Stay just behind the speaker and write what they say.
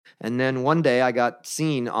And then one day I got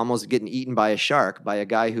seen almost getting eaten by a shark by a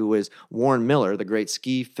guy who was Warren Miller, the great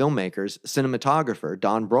ski filmmaker's cinematographer.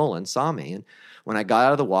 Don Brolin saw me. And when I got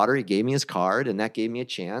out of the water, he gave me his card, and that gave me a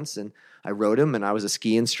chance. And I wrote him, and I was a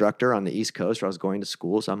ski instructor on the East Coast where I was going to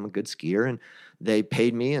school, so I'm a good skier. And they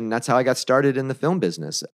paid me, and that's how I got started in the film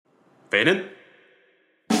business. Fading.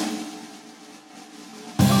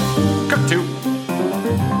 Cut to.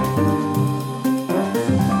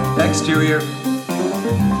 Exterior.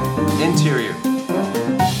 Interior.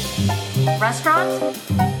 Restaurant?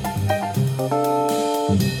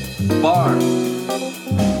 Bar.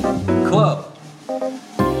 Club.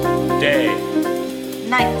 Day.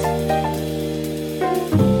 Night.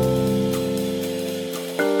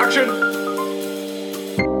 Action.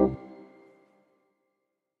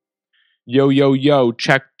 Yo, yo, yo,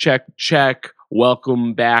 check, check, check.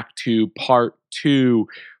 Welcome back to part 2,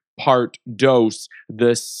 part dos,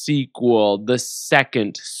 the sequel, the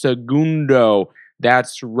segundo,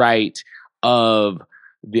 that's right, of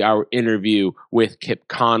our interview with Kip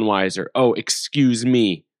Conweiser. Oh, excuse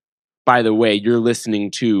me. By the way, you're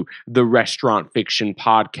listening to the Restaurant Fiction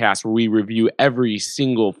Podcast, where we review every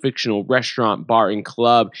single fictional restaurant, bar, and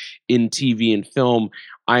club in TV and film.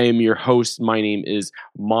 I am your host. My name is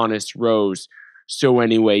Monis Rose. So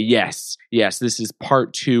anyway, yes, this is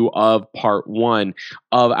part 2 of part 1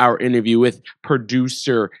 of our interview with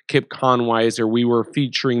producer Kip Conweiser. We were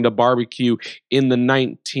featuring the barbecue in the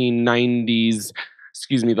 1990s.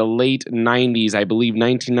 The late 90s, I believe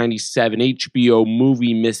 1997 HBO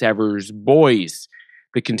movie Miss Evers' Boys,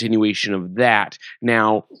 the continuation of that.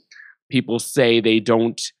 Now, people say they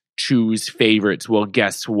don't choose favorites. Well,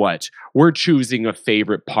 guess what? We're choosing a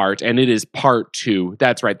favorite part, and it is part 2.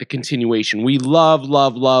 That's right, the continuation. We love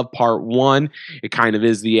part 1. It kind of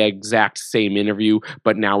is the exact same interview,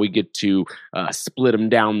 but now we get to split them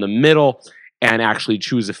down the middle and actually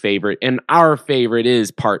choose a favorite. And our favorite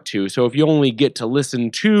is part 2. So if you only get to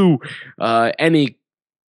listen to any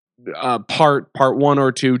part 1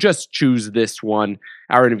 or 2, just choose this one,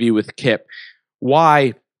 our interview with Kip.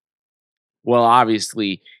 Why? Well,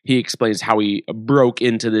 obviously, he explains how he broke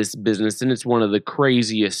into this business, and it's one of the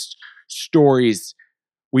craziest stories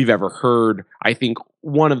we've ever heard. I think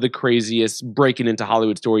one of the craziest breaking into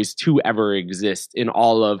Hollywood stories to ever exist in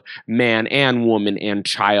all of man and woman and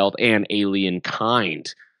child and alien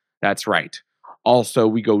kind. That's right. Also,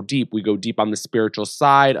 we go deep on the spiritual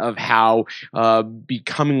side of how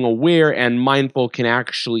becoming aware and mindful can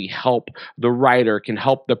actually help the writer, can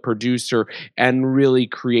help the producer, and really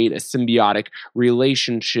create a symbiotic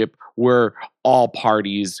relationship where all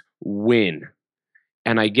parties win.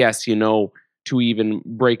 And I guess, to even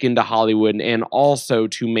break into Hollywood and also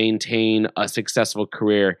to maintain a successful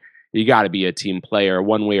career, you got to be a team player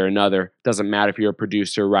one way or another. Doesn't matter if you're a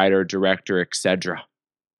producer, writer, director, etc.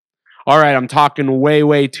 All right, I'm talking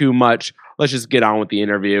way too much. Let's just get on with the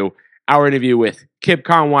interview. Our interview with Kip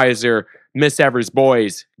Conweiser, Miss Evers'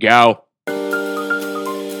 Boys. Go.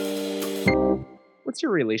 What's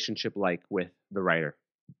your relationship like with the writer?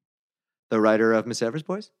 The writer of Miss Evers'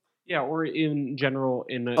 Boys? Yeah, or in general,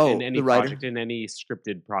 in any the writer? project, in any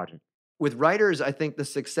scripted project. With writers, I think the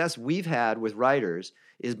success we've had with writers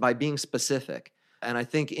is by being specific. And I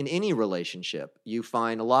think in any relationship, you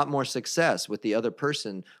find a lot more success with the other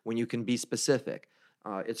person when you can be specific.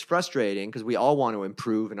 It's frustrating because we all want to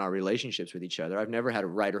improve in our relationships with each other. I've never had a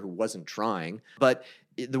writer who wasn't trying. But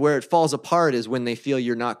where it falls apart is when they feel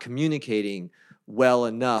you're not communicating well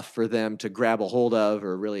enough for them to grab a hold of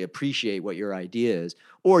or really appreciate what your idea is.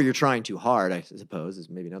 Or you're trying too hard, I suppose, is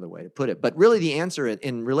maybe another way to put it. But really the answer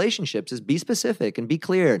in relationships is be specific and be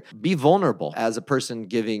clear. Be vulnerable as a person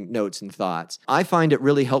giving notes and thoughts. I find it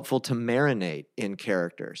really helpful to marinate in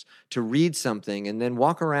characters, to read something and then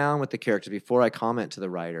walk around with the character before I comment to the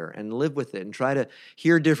writer and live with it and try to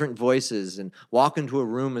hear different voices and walk into a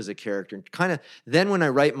room as a character. And kind of then when I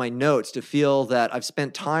write my notes to feel that I've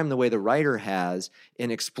spent time the way the writer has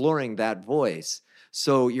in exploring that voice.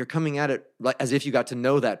 So you're coming at it as if you got to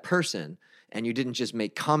know that person and you didn't just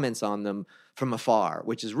make comments on them from afar,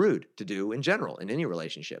 which is rude to do in general in any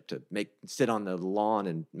relationship, to sit on the lawn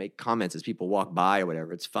and make comments as people walk by or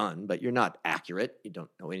whatever. It's fun, but you're not accurate. You don't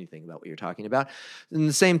know anything about what you're talking about. And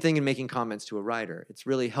the same thing in making comments to a writer. It's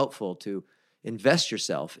really helpful to invest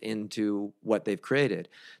yourself into what they've created.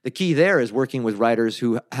 The key there is working with writers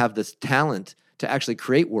who have this talent to actually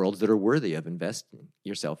create worlds that are worthy of investing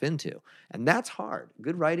yourself into. And that's hard.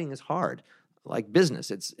 Good writing is hard. Like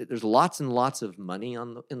business, there's lots and lots of money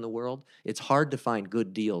in the world. It's hard to find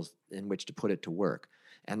good deals in which to put it to work.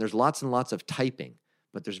 And there's lots and lots of typing,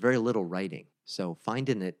 but there's very little writing. So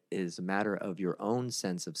finding it is a matter of your own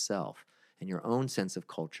sense of self and your own sense of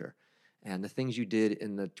culture and the things you did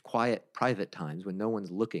in the quiet, private times when no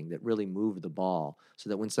one's looking that really moved the ball, so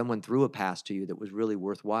that when someone threw a pass to you that was really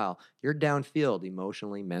worthwhile, you're downfield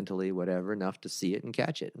emotionally, mentally, whatever, enough to see it and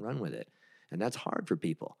catch it and run with it. And that's hard for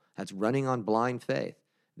people. That's running on blind faith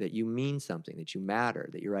that you mean something, that you matter,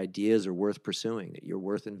 that your ideas are worth pursuing, that you're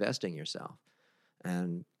worth investing yourself.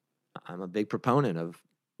 And I'm a big proponent of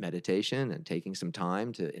meditation and taking some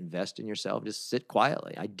time to invest in yourself. Just sit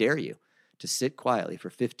quietly. I dare you to sit quietly for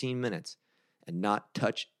 15 minutes and not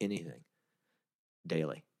touch anything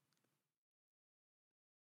daily.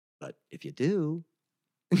 But if you do,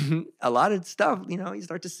 a lot of stuff, you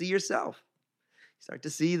start to see yourself. You start to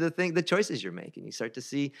see the choices you're making. You start to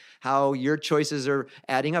see how your choices are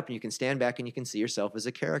adding up, and you can stand back and you can see yourself as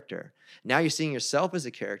a character. Now you're seeing yourself as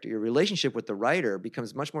a character. Your relationship with the writer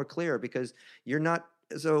becomes much more clear because you're not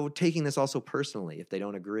taking this also personally if they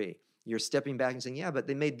don't agree. You're stepping back and saying, yeah, but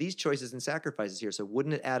they made these choices and sacrifices here, so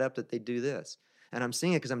wouldn't it add up that they do this? And I'm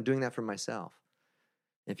seeing it because I'm doing that for myself.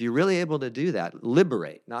 If you're really able to do that,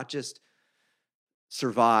 liberate, not just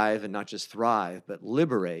survive and not just thrive, but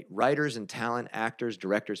liberate. Writers and talent, actors,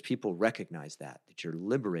 directors, people recognize that you're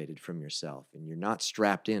liberated from yourself and you're not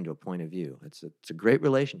strapped into a point of view. It's a great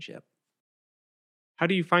relationship. How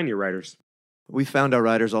do you find your writers? We found our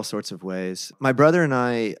writers all sorts of ways. My brother and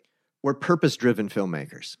I, we're purpose-driven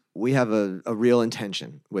filmmakers. We have a real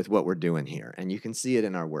intention with what we're doing here, and you can see it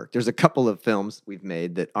in our work. There's a couple of films we've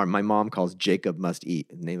made that my mom calls Jacob Must Eat,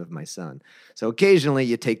 the name of my son. So occasionally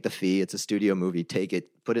you take the fee. It's a studio movie. Take it,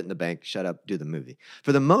 put it in the bank, shut up, do the movie.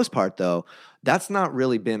 For the most part, though, that's not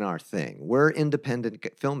really been our thing. We're independent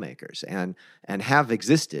filmmakers and have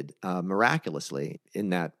existed miraculously in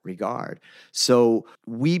that regard. So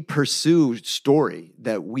we pursue story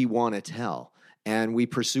that we want to tell. And we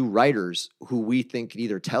pursue writers who we think can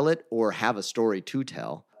either tell it or have a story to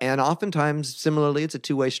tell. And oftentimes, similarly, it's a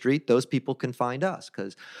two-way street. Those people can find us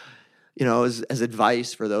because, as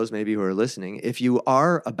advice for those maybe who are listening, if you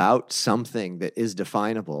are about something that is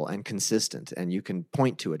definable and consistent and you can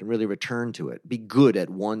point to it and really return to it, be good at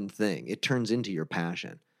one thing, it turns into your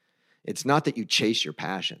passion. It's not that you chase your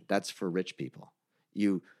passion. That's for rich people.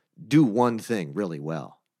 You do one thing really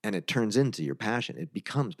well, and it turns into your passion. It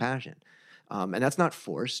becomes passion. And that's not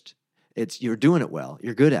forced. You're doing it well.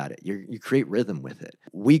 You're good at it. You create rhythm with it.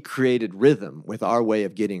 We created rhythm with our way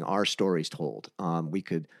of getting our stories told. We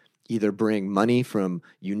could either bring money from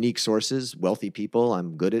unique sources, wealthy people.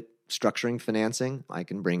 I'm good at structuring financing. I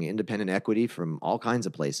can bring independent equity from all kinds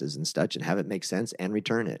of places and such and have it make sense and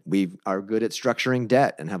return it. We are good at structuring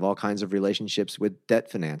debt and have all kinds of relationships with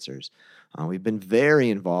debt financiers. We've been very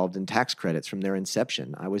involved in tax credits from their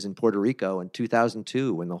inception. I was in Puerto Rico in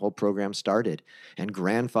 2002 when the whole program started and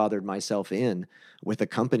grandfathered myself in with a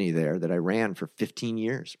company there that I ran for 15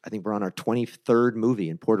 years. I think we're on our 23rd movie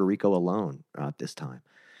in Puerto Rico alone at this time.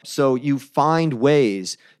 So you find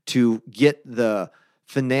ways to get the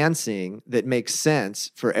financing that makes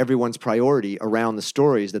sense for everyone's priority around the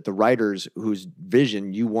stories that the writers whose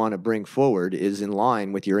vision you want to bring forward is in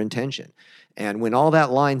line with your intention. And when all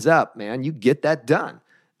that lines up, man, you get that done.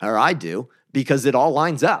 Or I do, because it all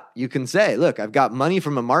lines up. You can say, look, I've got money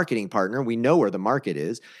from a marketing partner. We know where the market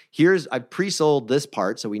is. I've pre-sold this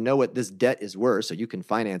part, so we know what this debt is worth, so you can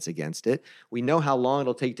finance against it. We know how long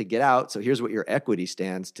it'll take to get out, so here's what your equity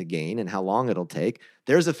stands to gain and how long it'll take.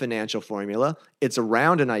 There's a financial formula. It's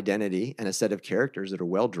around an identity and a set of characters that are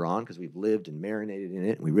well drawn because we've lived and marinated in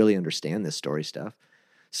it, and we really understand this story stuff.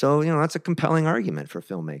 So, that's a compelling argument for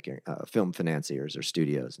film financiers or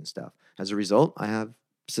studios and stuff. As a result, I have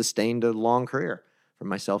sustained a long career for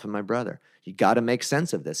myself and my brother. You got to make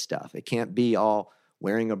sense of this stuff. It can't be all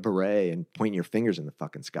wearing a beret and pointing your fingers in the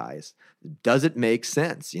fucking skies. Does it make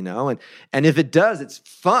sense, And if it does, it's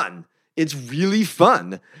fun. It's really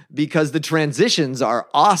fun because the transitions are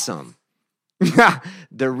awesome.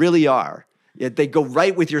 They really are. They go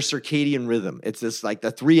right with your circadian rhythm. It's just like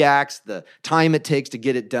the 3 acts, the time it takes to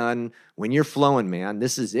get it done. When you're flowing, man,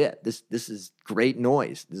 this is it. This is great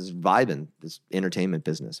noise. This is vibing, this entertainment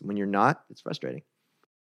business. When you're not, it's frustrating.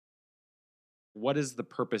 What is the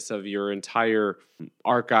purpose of your entire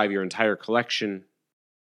archive, your entire collection?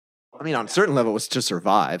 I mean, on a certain level, it's to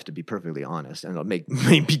survive, to be perfectly honest. And I'll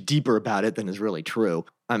maybe deeper about it than is really true.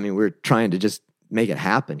 I mean, we're trying to just make it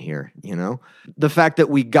happen here, The fact that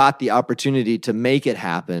we got the opportunity to make it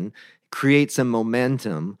happen, create some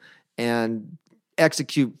momentum, and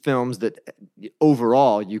execute films that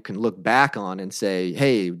overall you can look back on and say,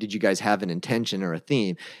 hey, did you guys have an intention or a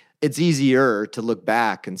theme? It's easier to look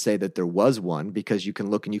back and say that there was one because you can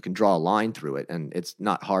look and you can draw a line through it, and it's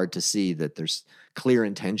not hard to see that there's clear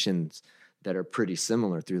intentions that are pretty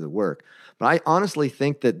similar through the work. But I honestly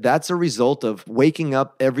think that that's a result of waking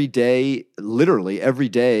up every day, literally every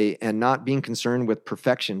day, and not being concerned with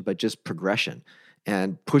perfection, but just progression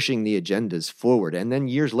and pushing the agendas forward. And then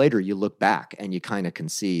years later, you look back and you kind of can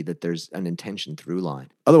see that there's an intention through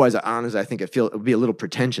line. Otherwise, honestly, I think it would be a little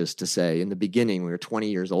pretentious to say in the beginning, we were 20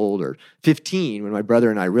 years old or 15, when my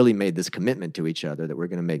brother and I really made this commitment to each other that we're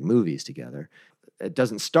going to make movies together. It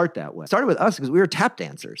doesn't start that way. It started with us because we were tap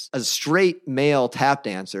dancers. A straight male tap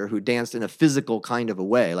dancer who danced in a physical kind of a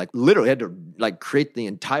way, like literally had to like create the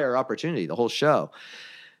entire opportunity, the whole show.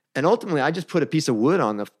 And ultimately, I just put a piece of wood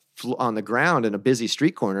on the ground in a busy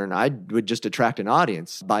street corner, and I would just attract an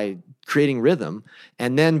audience by creating rhythm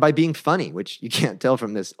and then by being funny, which you can't tell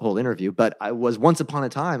from this whole interview, but I was once upon a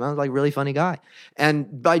time, I was like a really funny guy.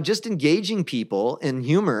 And by just engaging people in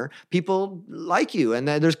humor, people like you, and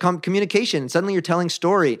there's communication, and suddenly you're telling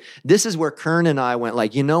story. This is where Kern and I went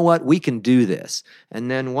like, you know what, we can do this. And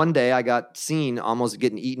then one day I got seen almost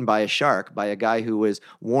getting eaten by a shark by a guy who was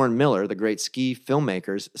Warren Miller, the great ski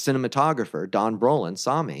filmmaker's cinematographer. Don Brolin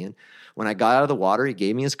saw me, and when I got out of the water, he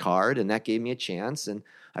gave me his card, and that gave me a chance. And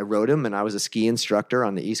I wrote him, and I was a ski instructor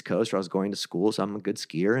on the East Coast where I was going to school, so I'm a good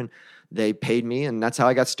skier. And they paid me, and that's how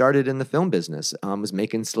I got started in the film business. Was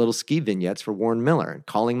making little ski vignettes for Warren Miller and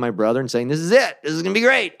calling my brother and saying, this is it. This is going to be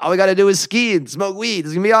great. All we got to do is ski and smoke weed.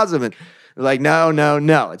 This is going to be awesome. And they're like,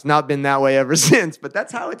 no. It's not been that way ever since. But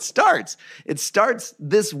that's how it starts. It starts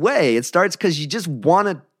this way. It starts because you just want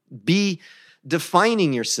to be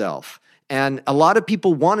defining yourself. And a lot of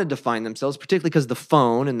people want to define themselves, particularly because of the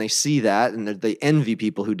phone, and they see that, and they envy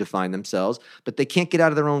people who define themselves, but they can't get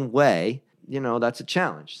out of their own way. You know, that's a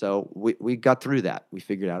challenge. So we got through that. We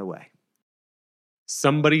figured out a way.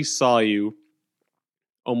 Somebody saw you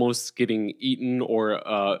almost getting eaten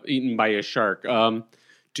or eaten by a shark.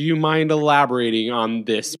 Do you mind elaborating on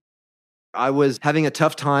this? I was having a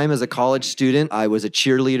tough time as a college student. I was a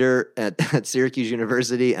cheerleader at Syracuse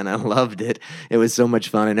University, and I loved it. It was so much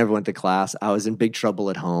fun. I never went to class. I was in big trouble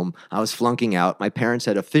at home. I was flunking out. My parents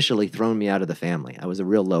had officially thrown me out of the family. I was a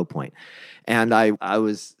real low point. And I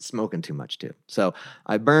was smoking too much too. So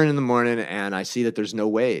I burn in the morning, and I see that there's no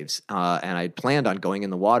waves. And I planned on going in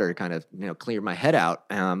the water to kind of clear my head out.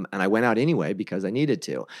 And I went out anyway because I needed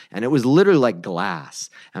to. And it was literally like glass.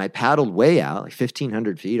 And I paddled way out, like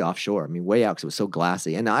 1,500 feet offshore. I mean, way out because it was so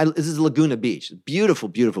glassy. And this is Laguna Beach, beautiful,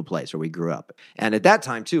 beautiful place where we grew up. And at that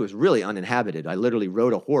time too, it was really uninhabited. I literally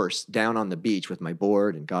rode a horse down on the beach with my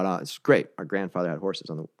board and got on. It's great. Our grandfather had horses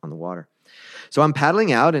on the water. So I'm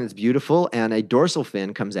paddling out, and it's beautiful, and a dorsal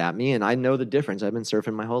fin comes at me, and I know the difference. I've been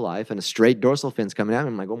surfing my whole life, and a straight dorsal fin's coming at me.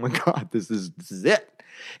 I'm like, oh my God, this is it.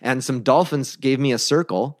 And some dolphins gave me a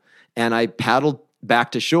circle, and I paddled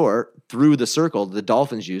back to shore through the circle the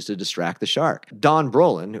dolphins used to distract the shark. Don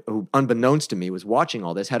Brolin, who unbeknownst to me was watching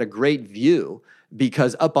all this, had a great view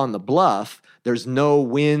because up on the bluff, there's no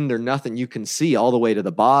wind or nothing. You can see all the way to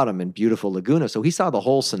the bottom in beautiful Laguna. So he saw the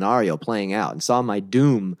whole scenario playing out and saw my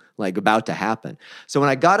doom like about to happen. So when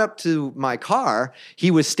I got up to my car,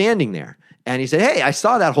 he was standing there. And he said, hey, I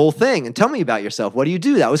saw that whole thing, and tell me about yourself. What do you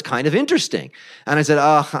do? That was kind of interesting. And I said,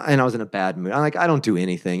 and I was in a bad mood. I'm like, I don't do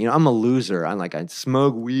anything. I'm a loser. I'm like, I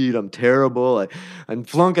smoke weed. I'm terrible. I'm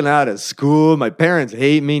flunking out of school. My parents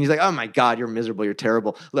hate me. And he's like, oh my God, you're miserable. You're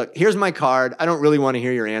terrible. Look, here's my card. I don't really want to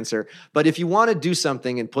hear your answer. But if you want to do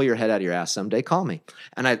something and pull your head out of your ass someday, call me.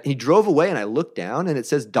 And he drove away, and I looked down, and it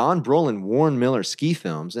says Don Brolin, Warren Miller Ski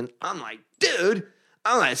Films. And I'm like, dude,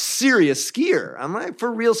 I'm a serious skier. I'm like,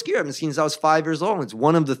 for real skier. I've been skiing since I was 5 years old. It's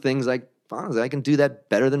one of the things I can do that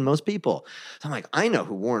better than most people. So I'm like, I know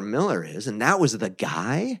who Warren Miller is, and that was the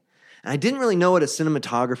guy. And I didn't really know what a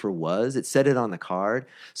cinematographer was. It said it on the card.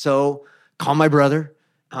 So call my brother.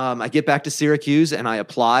 I get back to Syracuse, and I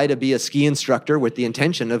apply to be a ski instructor with the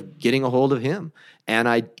intention of getting a hold of him. And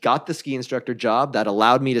I got the ski instructor job that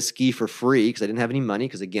allowed me to ski for free because I didn't have any money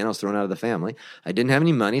because, again, I was thrown out of the family. I didn't have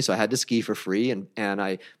any money, so I had to ski for free. And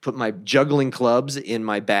I put my juggling clubs in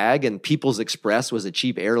my bag, and People's Express was a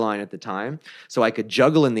cheap airline at the time. So I could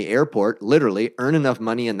juggle in the airport, literally earn enough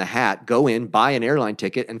money in the hat, go in, buy an airline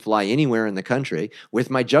ticket, and fly anywhere in the country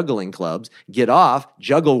with my juggling clubs, get off,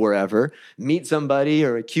 juggle wherever, meet somebody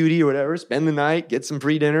or a cutie or whatever, spend the night, get some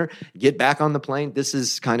free dinner, get back on the plane. This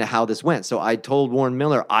is kind of how this went. So I told Warren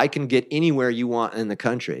Miller, I can get anywhere you want in the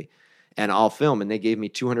country and I'll film. And they gave me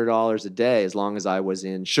 $200 a day as long as I was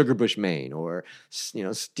in Sugarbush, Maine or,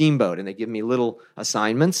 Steamboat. And they give me little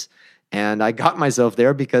assignments. And I got myself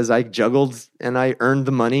there because I juggled and I earned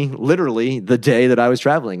the money literally the day that I was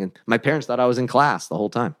traveling. And my parents thought I was in class the whole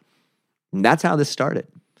time. And that's how this started.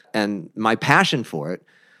 And my passion for it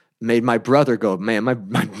made my brother go, man,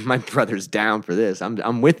 my brother's down for this.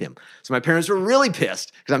 I'm with him. So my parents were really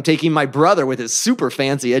pissed because I'm taking my brother with his super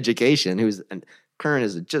fancy education, Curran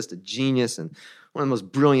is just a genius and one of the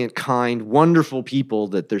most brilliant, kind, wonderful people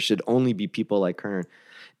that there should only be people like Curran.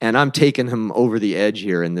 And I'm taking him over the edge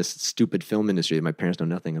here in this stupid film industry that my parents know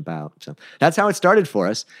nothing about. So that's how it started for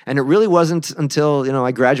us. And it really wasn't until,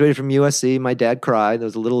 I graduated from USC. My dad cried. There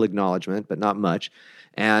was a little acknowledgement, but not much.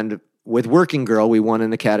 And with Working Girl, we won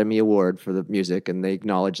an Academy Award for the music, and they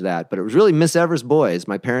acknowledged that. But it was really Miss Evers Boys.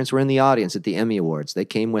 My parents were in the audience at the Emmy Awards. They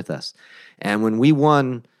came with us. And when we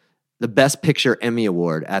won the Best Picture Emmy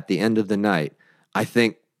Award at the end of the night, I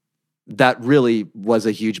think that really was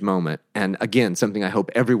a huge moment. And again, something I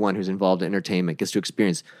hope everyone who's involved in entertainment gets to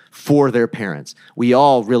experience for their parents. We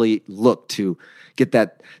all really look to get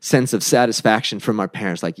that sense of satisfaction from our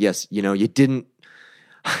parents. Like, yes, you didn't,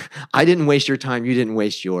 I didn't waste your time. You didn't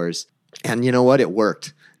waste yours. And you know what? It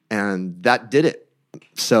worked. And that did it.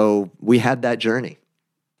 So we had that journey.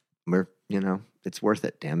 It's worth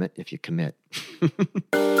it, damn it, if you commit.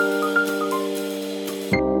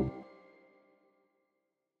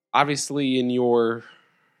 Obviously, in your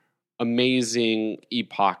amazing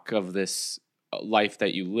epoch of this life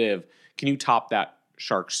that you live, can you top that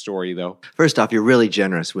shark story, though? First off, you're really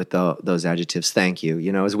generous with those adjectives. Thank you.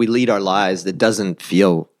 As we lead our lives, it doesn't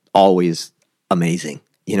feel always amazing.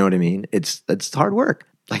 You know what I mean? It's hard work.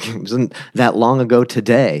 Like, it wasn't that long ago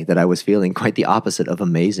today that I was feeling quite the opposite of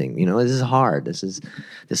amazing. This is hard. This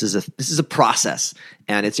is a process,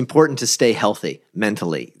 and it's important to stay healthy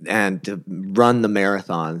mentally and to run the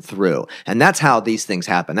marathon through. And that's how these things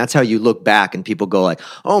happen. That's how you look back and people go like,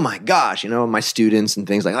 "Oh my gosh," my students and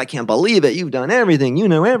things like, "I can't believe it. You've done everything. You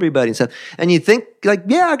know everybody," and stuff. And you think like,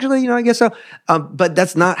 "Yeah, actually, I guess so." But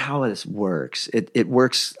that's not how this works. It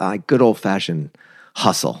works good old fashioned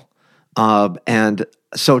hustle, and.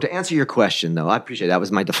 So to answer your question, though, I appreciate that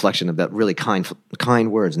was my deflection of that really kind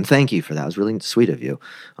words, and thank you for that. It was really sweet of you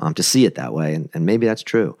to see it that way, and maybe that's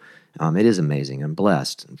true. It is amazing. I'm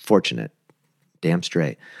blessed and fortunate, damn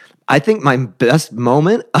straight. I think my best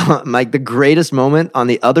moment, the greatest moment on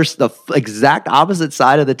the exact opposite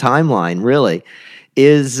side of the timeline, really,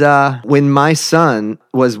 is when my son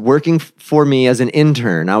was working for me as an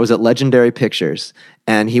intern. I was at Legendary Pictures,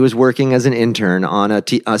 and he was working as an intern on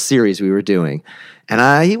a series we were doing.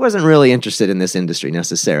 And he wasn't really interested in this industry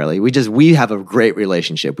necessarily. We have a great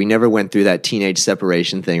relationship. We never went through that teenage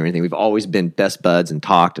separation thing or anything. We've always been best buds and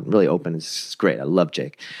talked and really open. It's great. I love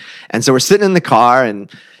Jake. And so we're sitting in the car, and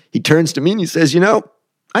he turns to me and he says,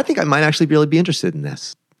 I think I might actually really be interested in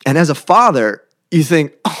this. And as a father, you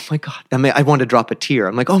think, oh my God, I want to drop a tear.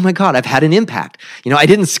 I'm like, oh my God, I've had an impact. I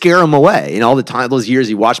didn't scare him away. All the time, those years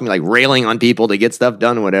he watched me like railing on people to get stuff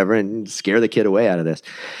done or whatever and scare the kid away out of this.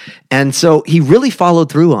 And so he really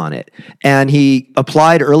followed through on it. And he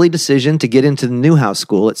applied early decision to get into the Newhouse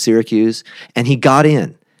School at Syracuse, and he got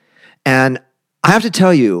in. And I have to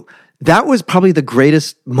tell you, that was probably the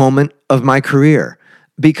greatest moment of my career,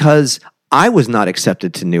 because I was not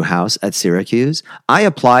accepted to Newhouse at Syracuse. I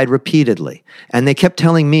applied repeatedly, and they kept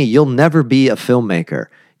telling me, you'll never be a filmmaker.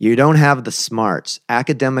 You don't have the smarts.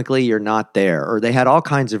 Academically, you're not there. Or they had all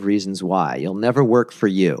kinds of reasons why. You'll never work for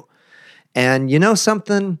you. And you know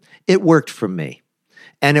something? It worked for me.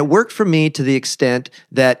 And it worked for me to the extent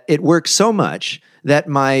that it worked so much that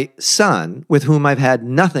my son, with whom I've had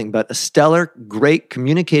nothing but a stellar, great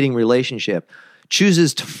communicating relationship,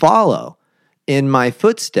 chooses to follow in my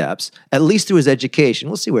footsteps, at least through his education.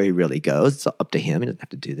 We'll see where he really goes. It's up to him. He doesn't have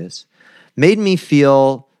to do this. Made me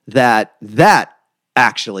feel that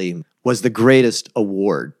actually was the greatest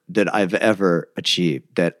award that I've ever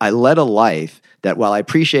achieved. That I led a life that, while I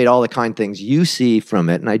appreciate all the kind things you see from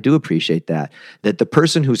it, and I do appreciate that the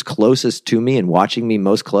person who's closest to me and watching me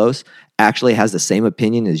most close actually has the same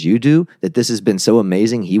opinion as you do, that this has been so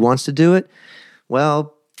amazing he wants to do it.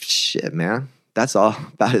 Well, shit, man. That's all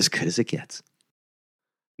about as good as it gets.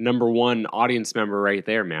 Number one audience member right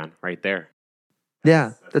there, man. Right there.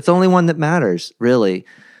 Yeah, that's the only one that matters, really.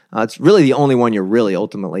 It's really the only one you're really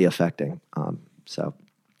ultimately affecting. So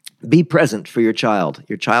be present for your child.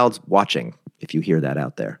 Your child's watching, if you hear that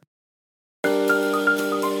out there.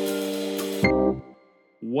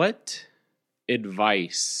 What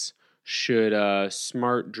advice should a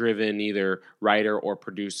smart-driven either writer or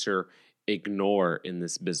producer ignore in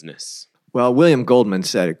this business? Well, William Goldman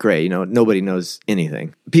said it great. Nobody knows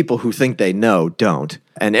anything. People who think they know don't.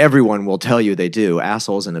 And everyone will tell you they do.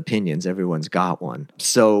 Assholes and opinions, everyone's got one.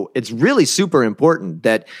 So it's really super important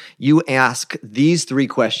that you ask these three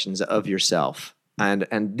questions of yourself.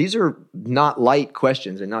 And these are not light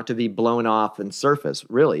questions and not to be blown off and surface,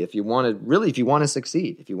 really. If you want to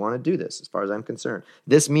succeed, if you want to do this, as far as I'm concerned.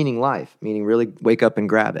 This meaning life, meaning really wake up and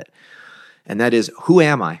grab it. And that is, who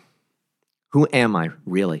am I? Who am I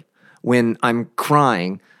really? When I'm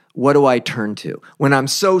crying, what do I turn to? When I'm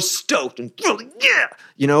so stoked and really,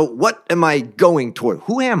 what am I going toward?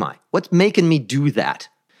 Who am I? What's making me do that?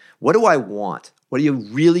 What do I want? What do you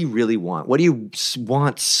really, really want? What do you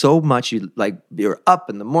want so much? You're up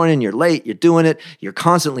in the morning, you're late, you're doing it, you're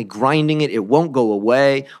constantly grinding it, it won't go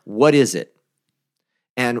away. What is it?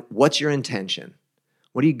 And what's your intention?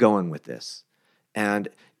 What are you going with this? And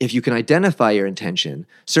if you can identify your intention,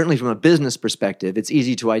 certainly from a business perspective, it's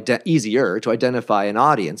easier to identify an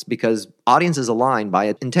audience because audiences align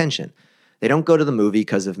by intention. They don't go to the movie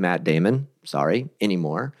because of Matt Damon,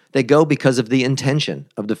 anymore. They go because of the intention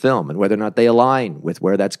of the film and whether or not they align with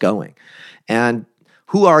where that's going. And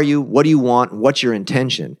who are you, what do you want, what's your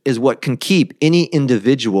intention is what can keep any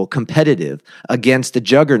individual competitive against the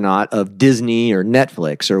juggernaut of Disney or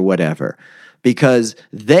Netflix or whatever. Because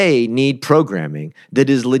they need programming that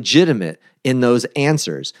is legitimate in those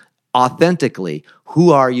answers. Authentically,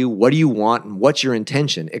 who are you, what do you want, and what's your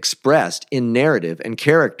intention expressed in narrative and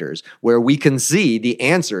characters where we can see the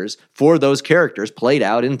answers for those characters played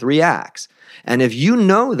out in 3 acts. And if you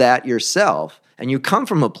know that yourself, and you come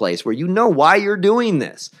from a place where you know why you're doing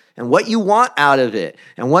this, and what you want out of it,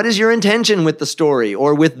 and what is your intention with the story,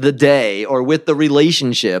 or with the day, or with the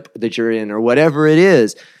relationship that you're in, or whatever it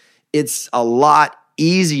is, it's a lot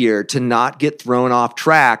easier to not get thrown off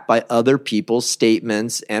track by other people's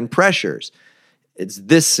statements and pressures. It's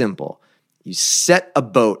this simple. You set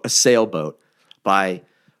a sailboat, by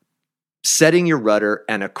setting your rudder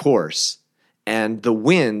and a course, and the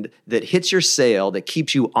wind that hits your sail that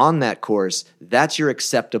keeps you on that course, that's your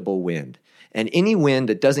acceptable wind. And any wind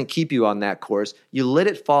that doesn't keep you on that course, you let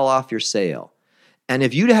it fall off your sail. And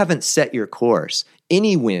if you haven't set your course,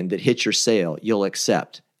 any wind that hits your sail, you'll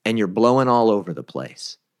accept. And you're blowing all over the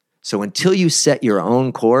place. So until you set your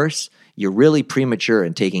own course, you're really premature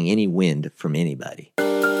in taking any wind from anybody.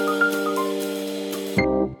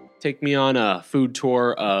 Take me on a food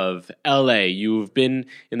tour of LA. You've been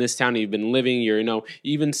in this town, you've been living,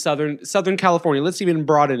 even Southern California. Let's even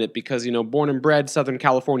broaden it because, born and bred Southern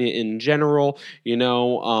California in general,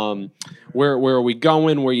 where are we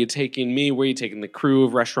going? Where are you taking me? Where are you taking the crew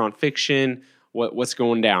of Restaurant Fiction? What's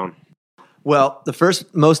going down? Well, the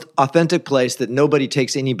first most authentic place that nobody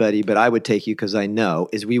takes anybody, but I would take you because I know,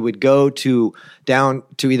 is we would go down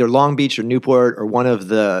to either Long Beach or Newport or one of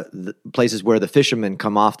the places where the fishermen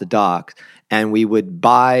come off the dock, and we would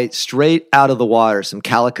buy straight out of the water some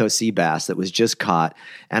calico sea bass that was just caught,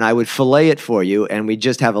 and I would fillet it for you, and we'd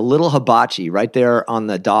just have a little hibachi right there on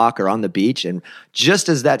the dock or on the beach, and just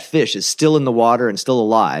as that fish is still in the water and still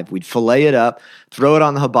alive, we'd fillet it up, throw it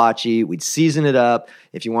on the hibachi, we'd season it up,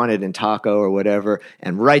 if you wanted in taco or whatever,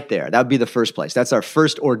 and right there, that would be the first place. That's our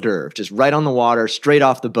first hors d'oeuvre, just right on the water, straight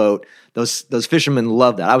off the boat. Those fishermen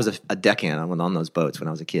love that. I was a deckhand on those boats when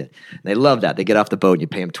I was a kid. They love that. They get off the boat and you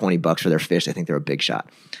pay them $20 for their fish. They think they're a big shot.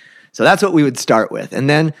 So that's what we would start with. And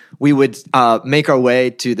then we would make our way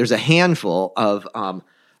to, there's a handful of,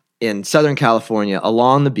 in Southern California,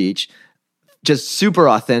 along the beach, just super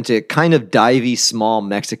authentic, kind of divey, small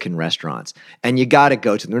Mexican restaurants. And you got to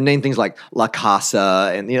go to them. They're named things like La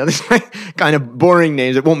Casa and, these kind of boring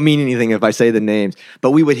names. It won't mean anything if I say the names.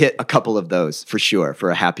 But we would hit a couple of those for sure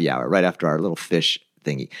for a happy hour right after our little fish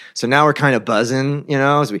thingy. So now we're kind of buzzing,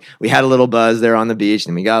 so we had a little buzz there on the beach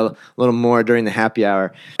and we got a little more during the happy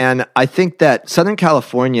hour. And I think that Southern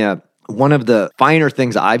California, one of the finer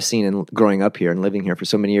things I've seen in growing up here and living here for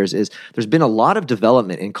so many years is there's been a lot of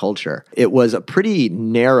development in culture. It was a pretty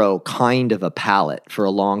narrow kind of a palette for a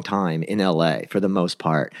long time in LA for the most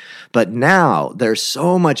part. But now there's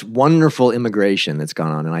so much wonderful immigration that's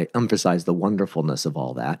gone on, and I emphasize the wonderfulness of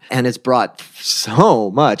all that. And it's brought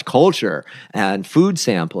so much culture and food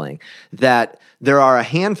sampling that there are a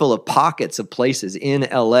handful of pockets of places in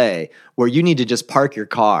LA where you need to just park your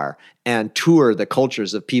car and tour the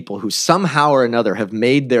cultures of people who somehow or another have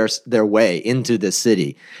made their way into this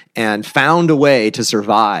city and found a way to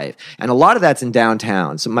survive. And a lot of that's in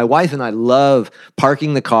downtown. So my wife and I love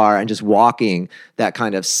parking the car and just walking that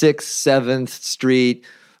kind of 6th, 7th Street,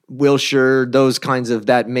 Wilshire, those kinds of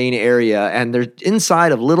that main area. And they're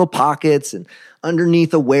inside of little pockets and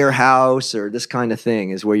underneath a warehouse or this kind of thing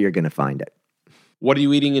is where you're going to find it. What are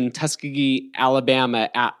you eating in Tuskegee, Alabama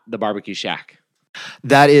at the Barbecue Shack?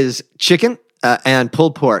 That is chicken and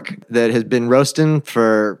pulled pork that has been roasting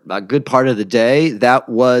for a good part of the day. That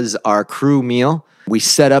was our crew meal. We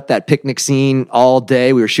set up that picnic scene all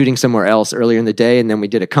day. We were shooting somewhere else earlier in the day, and then we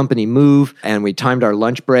did a company move, and we timed our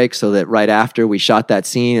lunch break so that right after we shot that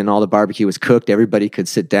scene and all the barbecue was cooked, everybody could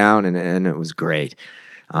sit down, and it was great.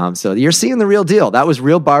 So you're seeing the real deal. That was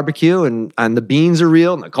real barbecue, and the beans are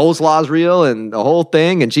real, and the coleslaw is real, and the whole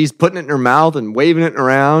thing, and she's putting it in her mouth and waving it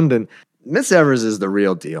around, and Miss Evers is the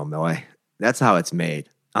real deal, Millie. That's how it's made.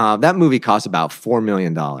 That movie cost about $4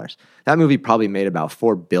 million. That movie probably made about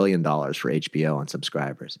 $4 billion for HBO on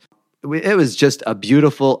subscribers. It was just a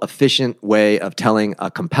beautiful, efficient way of telling a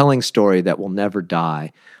compelling story that will never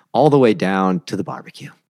die, all the way down to the barbecue.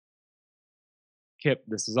 Kip,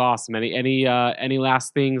 this is awesome. Any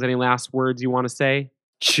last things, any last words you want to say?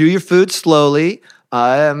 Chew your food slowly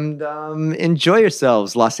and enjoy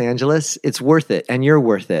yourselves, Los Angeles. It's worth it, and you're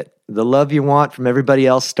worth it. The love you want from everybody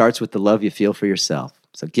else starts with the love you feel for yourself.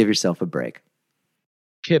 So give yourself a break.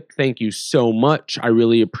 Kip, thank you so much. I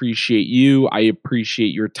really appreciate you. I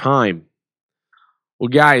appreciate your time. Well,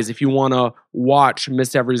 guys, if you want to watch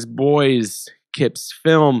Miss Evers' Boys, Kip's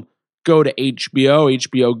film, go to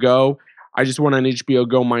HBO Go. I just went on HBO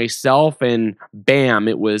Go myself, and bam,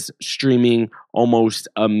 it was streaming almost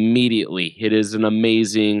immediately. It is an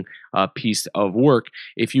amazing piece of work.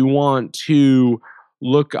 If you want to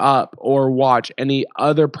look up or watch any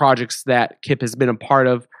other projects that Kip has been a part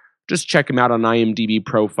of, just check him out on IMDb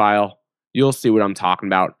profile. You'll see what I'm talking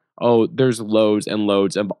about. Oh, there's loads and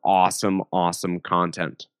loads of awesome, awesome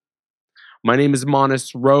content. My name is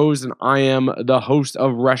Monis Rose, and I am the host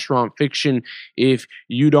of Restaurant Fiction. If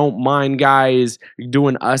you don't mind, guys,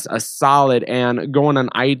 doing us a solid and going on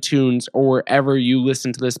iTunes or wherever you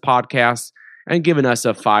listen to this podcast and giving us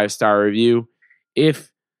a 5-star review. If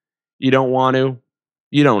you don't want to,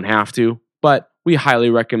 you don't have to, but we highly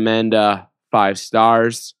recommend 5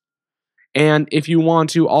 stars. And if you want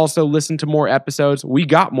to also listen to more episodes, we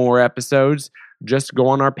got more episodes. Just go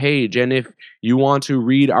on our page. And if you want to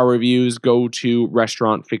read our reviews, go to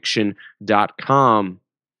restaurantfiction.com.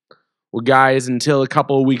 Well, guys, until a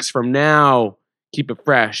couple of weeks from now, keep it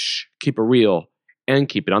fresh, keep it real, and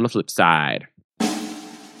keep it on the flip side.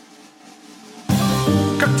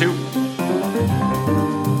 Cut to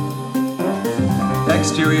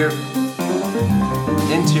Exterior.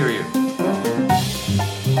 Interior.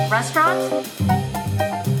 Restaurant?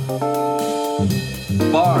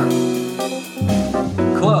 Bar.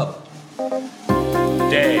 Club.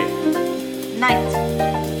 day. Night.